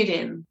renewed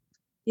in.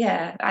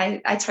 Yeah,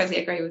 I totally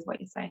agree with what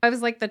you're saying. I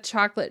was like the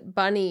chocolate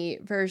bunny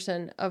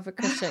version of a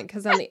Christian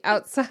because on the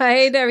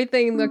outside,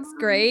 everything looks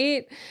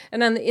great.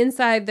 And on the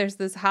inside, there's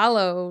this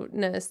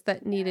hollowness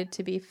that needed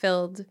to be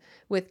filled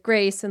with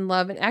grace and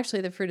love and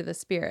actually the fruit of the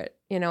Spirit.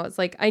 It's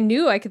like I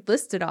knew I could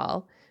list it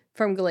all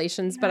from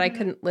Galatians, but I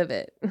couldn't live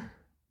it.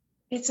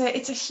 It's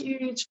a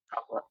huge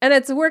problem. And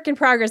it's a work in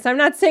progress. I'm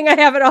not saying I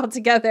have it all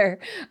together.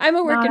 I'm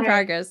a work in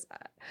progress.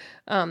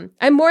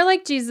 I'm more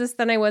like Jesus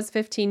than I was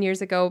 15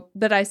 years ago,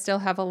 but I still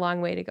have a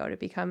long way to go to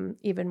become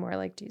even more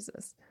like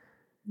Jesus.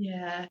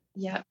 Yeah.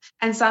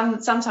 And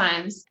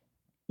sometimes,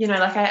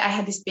 like I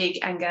had this big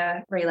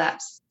anger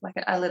relapse like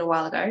a little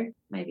while ago,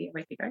 maybe a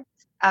week ago.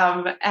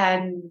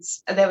 And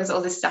there was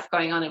all this stuff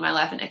going on in my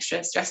life and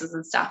extra stresses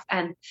and stuff.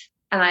 And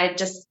I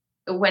just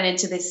went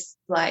into this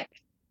like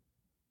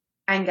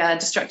anger,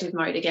 destructive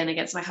mode again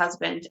against my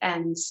husband.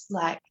 And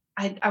like,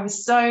 I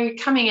was so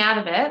coming out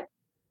of it.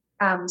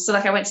 So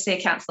like I went to see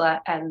a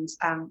counselor and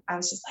I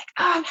was just like,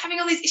 I'm having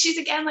all these issues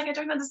again. Like I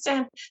don't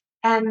understand.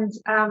 And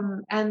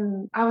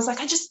I was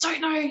like, I just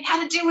don't know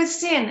how to deal with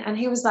sin. And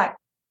he was like,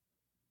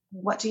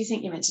 what do you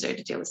think you're meant to do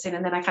to deal with sin?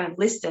 And then I kind of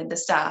listed the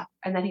stuff.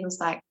 And then he was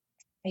like,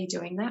 are you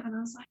doing that? And I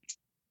was like,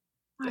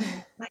 no.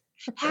 Like,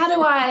 how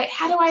do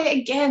I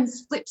again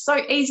slip so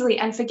easily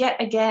and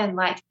forget again?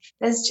 Like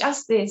there's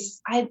just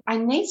this, I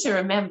need to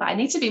remember, I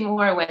need to be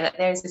more aware that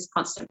there is this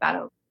constant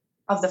battle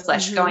of the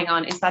flesh going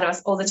on inside of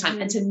us all the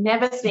time, and to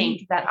never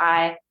think that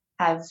I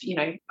have,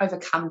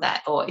 overcome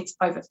that or it's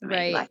over for me.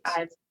 Right.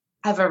 Like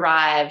I've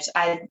arrived.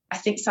 I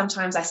think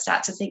sometimes I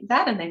start to think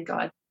that, and then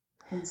God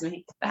brings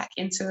me back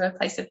into a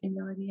place of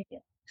humility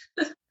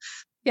again.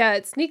 Yeah,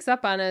 it sneaks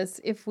up on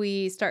us if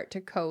we start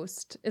to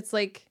coast. It's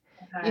like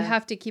you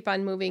have to keep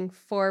on moving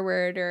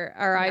forward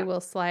or I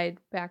will slide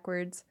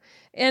backwards.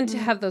 And to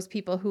have those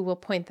people who will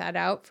point that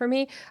out for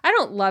me. I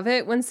don't love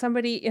it when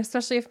somebody,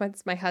 especially if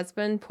it's my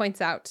husband,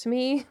 points out to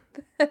me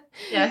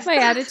that my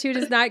attitude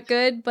is not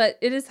good, but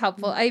it is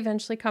helpful. I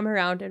eventually come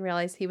around and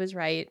realize he was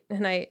right.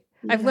 And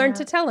I've learned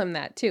to tell him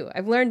that too.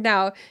 I've learned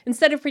now,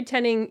 instead of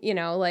pretending,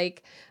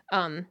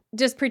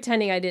 just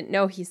pretending I didn't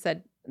know he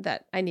said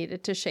that I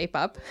needed to shape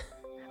up,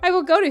 I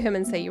will go to him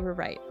and say, you were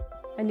right.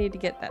 I need to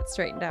get that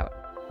straightened out.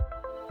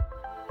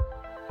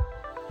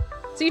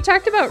 So you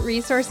talked about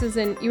resources,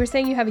 and you were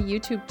saying you have a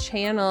YouTube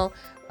channel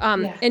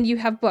and you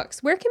have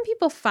books. Where can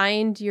people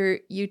find your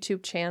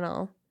YouTube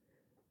channel?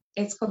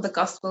 It's called The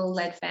Gospel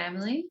Led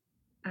Family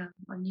on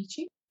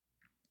YouTube.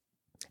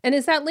 And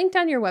is that linked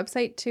on your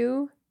website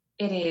too?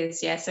 It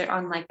is, yeah. So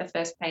on the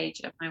first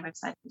page of my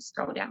website, you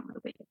scroll down a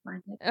little bit, you'll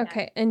find it.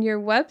 Okay, and your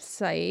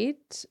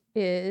website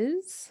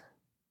is...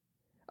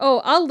 Oh,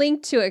 I'll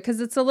link to it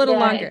because it's a little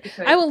longer.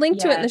 I will link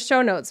to it in the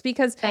show notes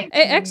because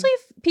actually,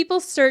 if people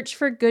search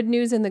for Good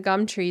News in the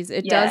Gum Trees,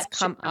 it does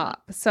come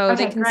up. So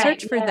they can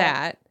search for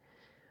that.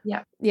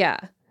 Yeah. Yeah.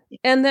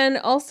 And then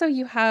also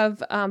you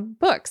have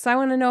books. I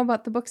want to know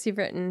about the books you've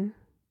written.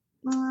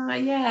 So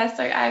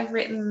I've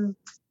written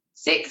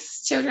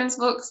 6 children's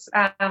books.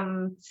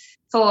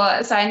 So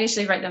I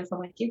initially wrote them for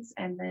my kids,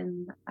 and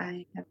then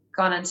I have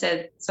gone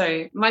into,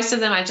 so most of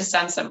them I've just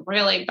done some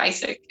really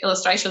basic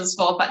illustrations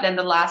for, but then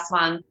the last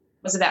one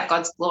was about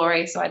God's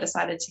glory, so I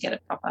decided to get a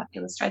proper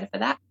illustrator for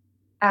that.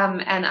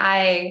 And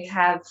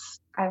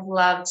I've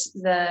loved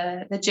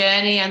the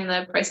journey and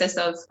the process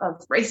of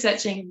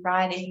researching and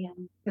writing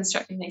and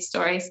constructing these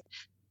stories.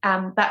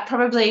 But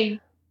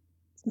probably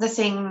the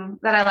thing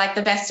that I like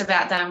the best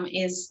about them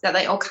is that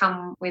they all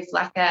come with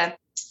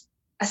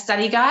a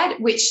study guide,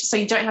 so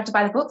you don't have to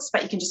buy the books,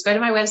 but you can just go to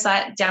my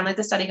website, download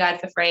the study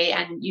guide for free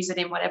and use it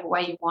in whatever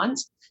way you want.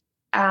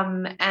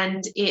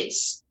 And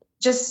it's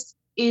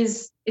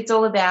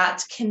all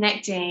about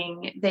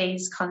connecting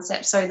these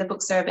concepts. So the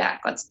books are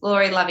about God's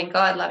glory, loving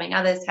God, loving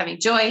others, having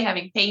joy,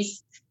 having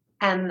peace,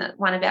 and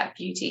one about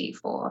beauty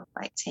for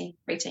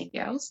preteen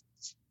girls.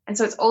 And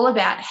so it's all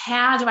about,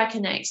 how do I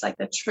connect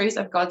the truth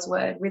of God's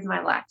word with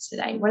my life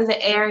today? What are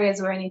the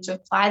areas where I need to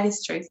apply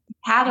this truth?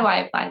 How do I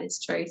apply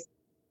this truth?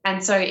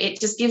 And so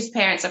it just gives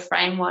parents a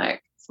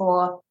framework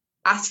for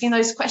asking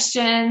those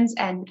questions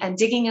and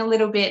digging a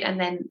little bit, and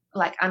then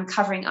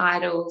uncovering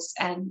idols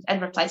and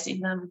replacing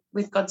them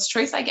with God's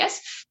truth, I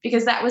guess,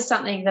 because that was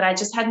something that I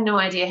just had no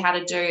idea how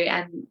to do.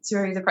 And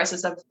through the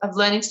process of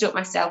learning to do it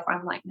myself,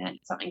 I'm like, man,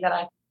 it's something that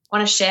I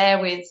want to share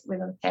with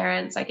other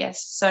parents, I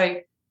guess. So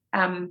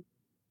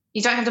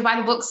you don't have to buy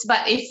the books,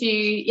 but if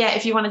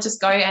you want to just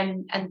go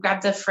and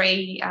grab the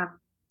free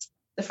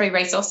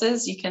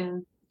resources, you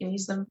can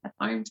use them at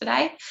home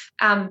today.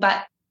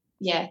 But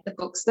yeah, the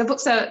books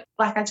are,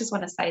 I just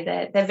want to say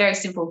they're very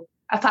simple.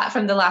 Apart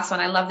from the last one,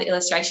 I love the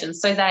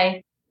illustrations. So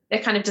they're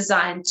kind of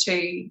designed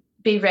to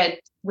be read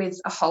with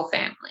a whole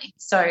family.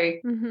 So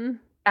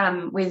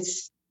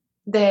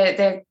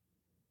they're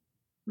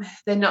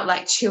not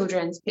like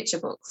children's picture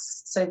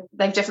books. So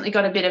they've definitely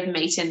got a bit of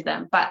meat in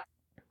them. But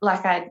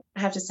I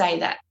have to say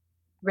that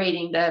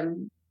reading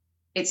them,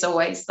 it's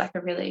always a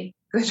really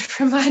good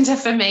reminder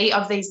for me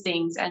of these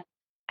things and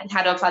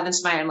how to apply them to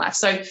my own life.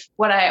 So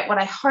what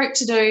I hope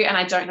to do, and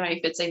I don't know if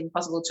it's even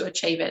possible to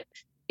achieve it,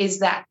 is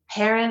that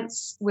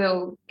parents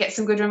will get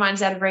some good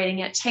reminders out of reading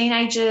it.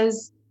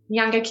 Teenagers,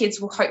 younger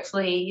kids will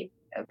hopefully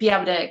be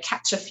able to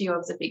catch a few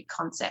of the big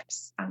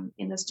concepts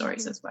in the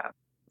stories as well.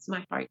 It's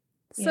my hope.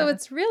 So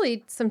it's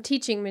really some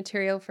teaching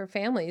material for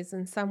families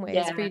in some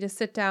ways, for you to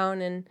sit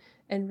down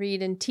and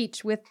read and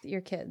teach with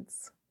your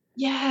kids.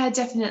 Yeah,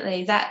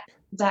 definitely. That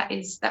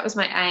was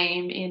my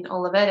aim in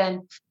all of it,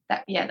 and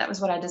that was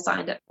what I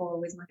designed it for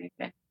with my new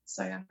family.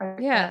 So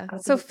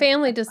so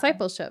family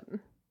discipleship.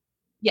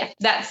 Yeah,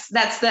 that's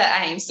the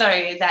aim, so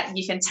that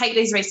you can take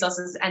these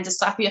resources and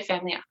disciple your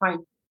family at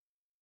home.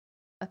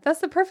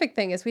 That's the perfect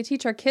thing, is we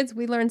teach our kids,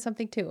 we learn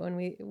something too, and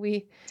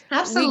we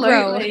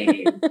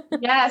absolutely grow.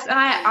 Yes, and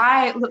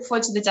I look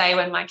forward to the day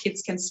when my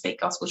kids can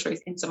speak gospel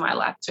truth into my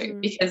life too,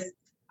 because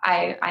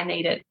I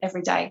need it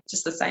every day,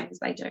 just the same as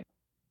they do.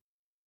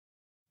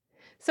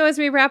 So as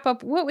we wrap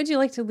up, what would you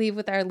like to leave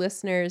with our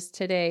listeners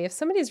today? If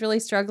somebody's really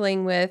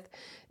struggling with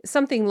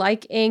something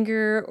like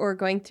anger or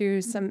going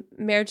through some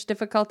marriage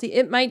difficulty,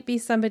 it might be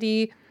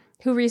somebody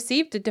who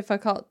received a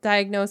difficult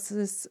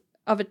diagnosis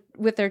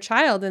with their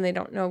child and they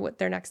don't know what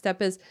their next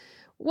step is.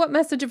 What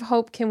message of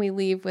hope can we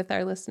leave with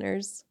our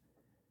listeners?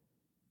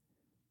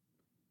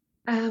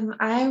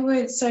 I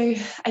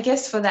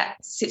guess for that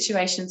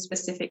situation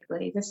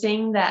specifically, the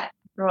thing that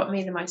brought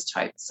me the most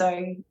hope,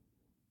 so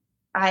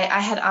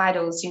I had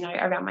idols,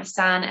 around my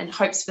son and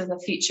hopes for the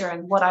future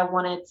and what I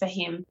wanted for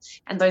him.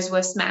 And those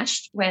were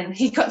smashed when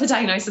he got the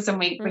diagnosis, and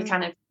we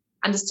kind of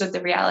understood the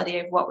reality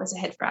of what was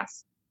ahead for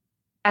us.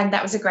 And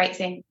that was a great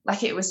thing.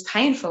 It was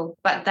painful,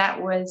 but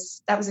that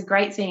was a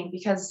great thing,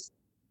 because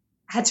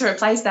I had to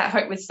replace that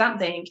hope with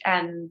something.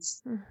 And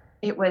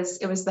it was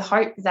the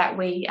hope that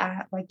we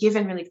were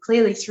given really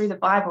clearly through the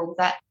Bible,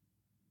 that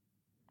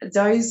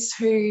those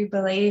who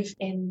believe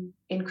in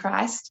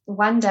Christ,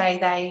 one day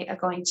they're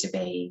going to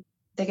be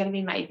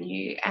made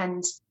new,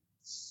 and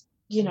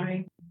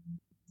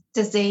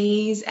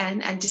disease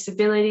and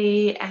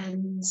disability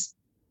and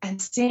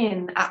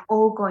sin are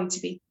all going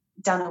to be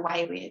done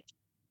away with,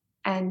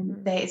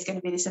 and there is going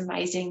to be this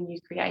amazing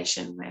new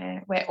creation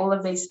where all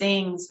of these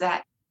things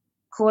that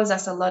cause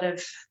us a lot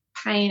of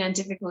pain and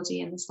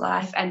difficulty in this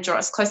life and draw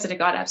us closer to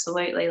God,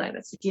 absolutely, like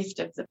that's the gift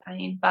of the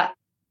pain, but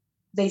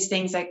these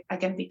things are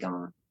going to be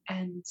gone,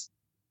 and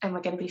we're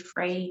going to be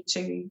free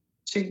to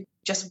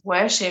just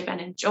worship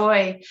and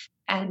enjoy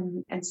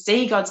and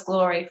see God's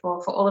glory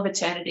for all of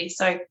eternity.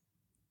 So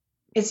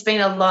it's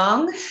been a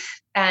long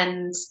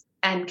and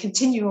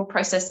continual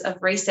process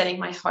of resetting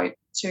my hope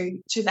to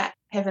that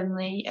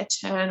heavenly,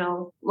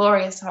 eternal,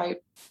 glorious hope.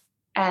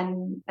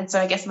 And so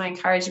I guess my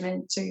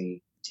encouragement to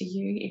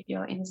you, if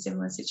you're in a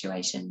similar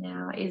situation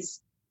now, is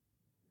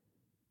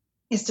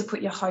to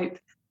put your hope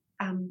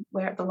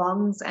where it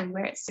belongs and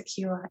where it's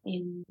secure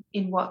in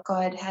what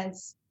God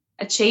has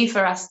achieved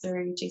for us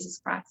through Jesus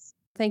Christ.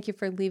 Thank you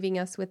for leaving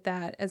us with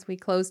that as we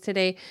close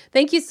today.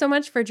 Thank you so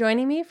much for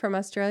joining me from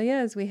Australia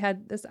as we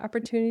had this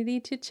opportunity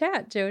to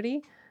chat,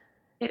 Jody.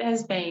 It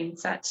has been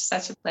such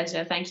a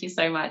pleasure. Thank you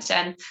so much.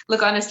 And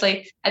look,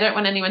 honestly, I don't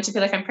want anyone to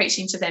feel like I'm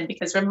preaching to them,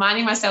 because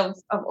reminding myself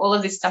of all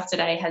of this stuff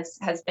today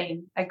has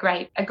been a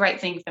great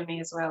thing for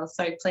me as well.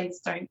 So please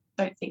don't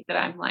think that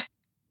I'm like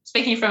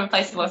speaking from a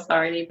place of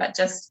authority, but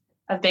just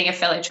of being a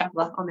fellow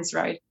traveler on this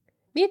road.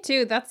 Me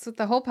too. That's what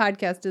the whole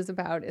podcast is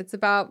about. It's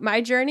about my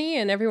journey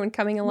and everyone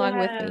coming along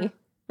with me.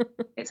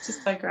 It's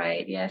just so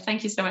great. Yeah.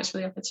 Thank you so much for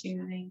the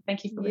opportunity.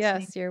 Thank you for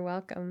listening. Yes, you're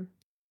welcome.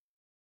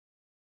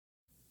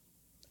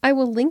 I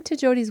will link to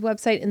Jody's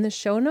website in the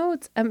show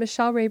notes at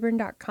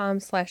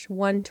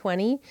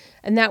michellerayburn.com/120.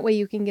 And that way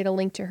you can get a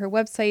link to her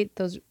website,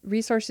 those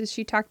resources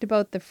she talked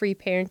about, the free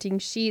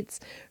parenting sheets,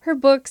 her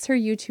books, her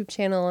YouTube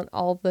channel, and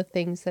all the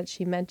things that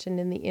she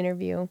mentioned in the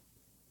interview.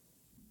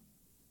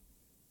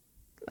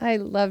 I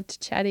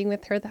loved chatting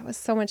with her. That was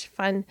so much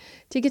fun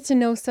to get to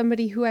know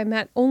somebody who I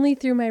met only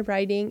through my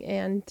writing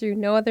and through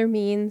no other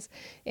means,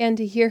 and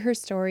to hear her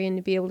story and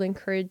to be able to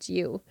encourage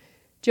you.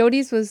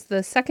 Jody's was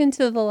the second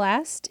to the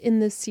last in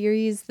the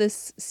series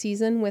this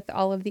season with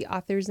all of the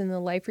authors in the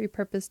Life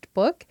Repurposed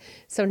book.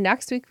 So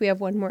next week we have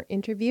one more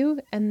interview.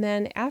 And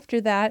then after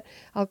that,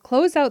 I'll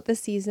close out the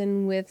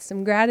season with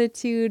some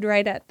gratitude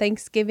right at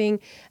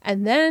Thanksgiving.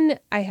 And then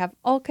I have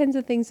all kinds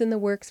of things in the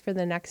works for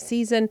the next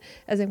season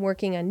as I'm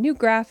working on new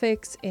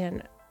graphics,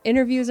 and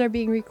interviews are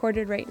being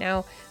recorded right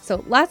now.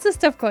 So lots of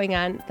stuff going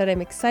on that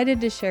I'm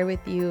excited to share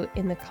with you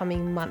in the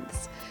coming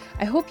months.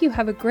 I hope you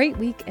have a great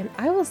week, and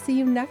I will see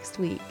you next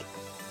week.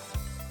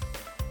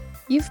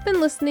 You've been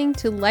listening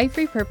to Life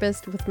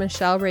Repurposed with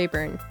Michelle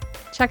Rayburn.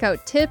 Check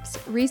out tips,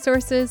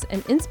 resources,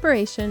 and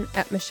inspiration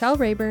at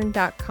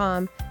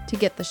michellerayburn.com to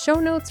get the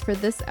show notes for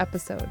this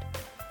episode.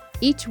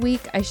 Each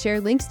week, I share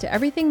links to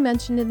everything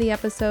mentioned in the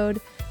episode,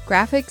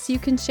 graphics you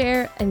can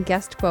share, and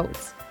guest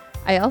quotes.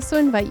 I also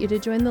invite you to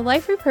join the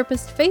Life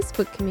Repurposed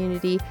Facebook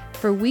community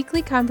for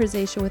weekly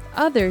conversation with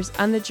others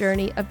on the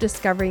journey of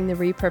discovering the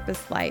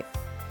repurposed life.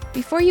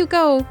 Before you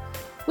go,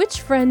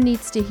 which friend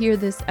needs to hear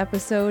this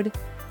episode?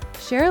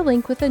 Share a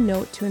link with a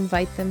note to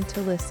invite them to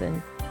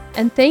listen.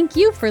 And thank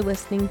you for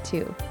listening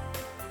too.